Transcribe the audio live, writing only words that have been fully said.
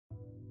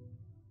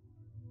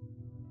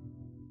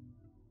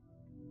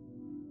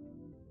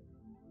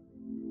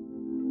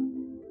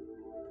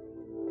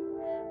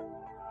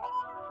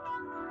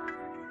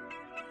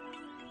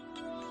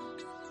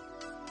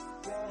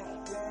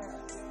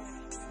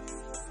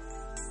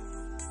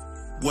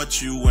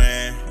What you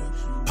wearing?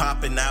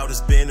 Popping out,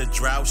 it's been a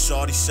drought.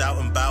 Shorty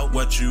shouting about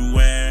what you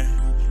wearing.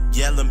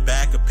 Yelling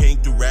back a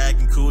pink durag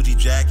and Coogee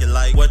jacket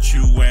like what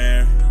you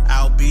wearing?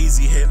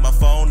 Albeezy hit my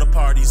phone, the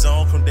party's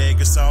on,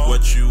 Condega song.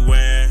 What you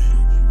wearing?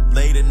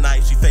 Late at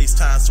night, she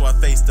FaceTime, so I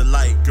face the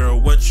light.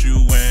 Girl, what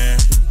you wearing?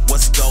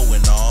 What's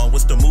going on?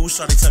 What's the mood?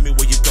 Shawty, tell me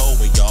where you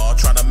going, y'all.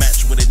 Tryna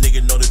match with a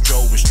nigga, know the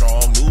drove is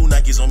strong. New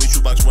Nikes on me,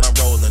 shoebox when I'm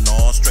rolling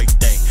on. Straight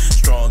dank,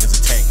 strong as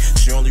a tank.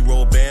 She only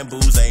roll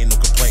bamboos, ain't no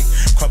complaint.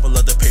 Crumple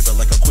of the paper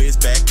like a quiz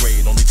back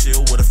grade. Only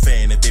chill with a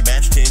fan if they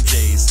match 10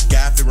 J's.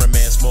 God-fearing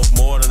man, smoke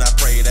more than I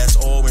pray.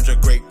 That's orange or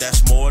grape,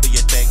 that's more than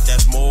you think.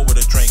 That's more with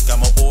a drink.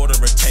 I'ma order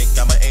a tank.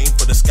 I'ma aim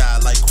for the sky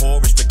like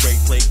Horace the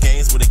Great. Play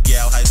games with a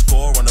gal, high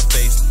score on the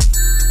face.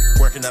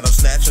 Working out, I'm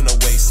snatching her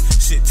waist.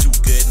 Shit too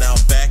good, now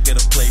I'm back at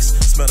a place.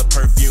 Smell the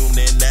perfume,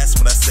 then that's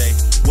when I say,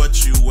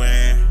 what you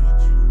wearing?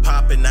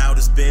 Popping out,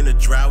 it's been a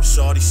drought.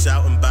 Shorty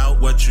shouting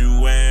about what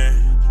you wearing.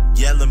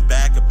 Yelling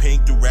back a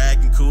pink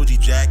durag and Coogee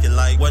jacket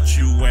like what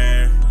you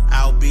wearing?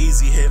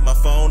 Albeezy hit my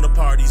phone, the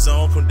party's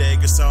on,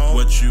 Condega song.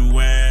 What you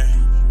wearing?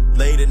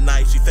 Late at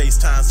night, she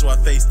FaceTime, so I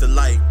face the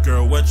light.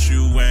 Girl, what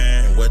you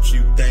wearing? And what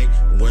you think,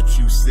 and what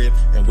you sip,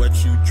 and what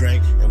you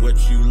drink, and what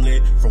you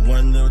lit. From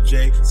one little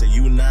J, say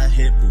you not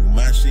hip, boo,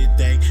 my shit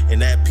dank.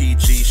 And that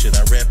PG, shit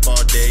I rep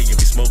all day. And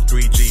we smoke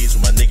 3 Gs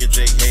with my nigga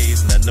J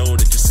Hayes. And I know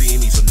that you see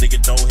me, so nigga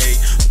don't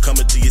hate. I'm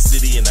coming to your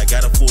city and I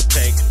got a full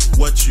tank.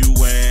 What you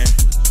wearing?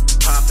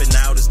 Popping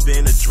out, it's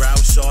been a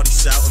drought. Shorty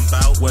shouting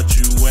about what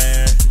you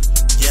wearing.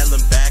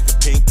 Yelling back a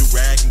pink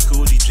durag and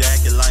Coogee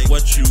jacket like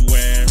what you wearing?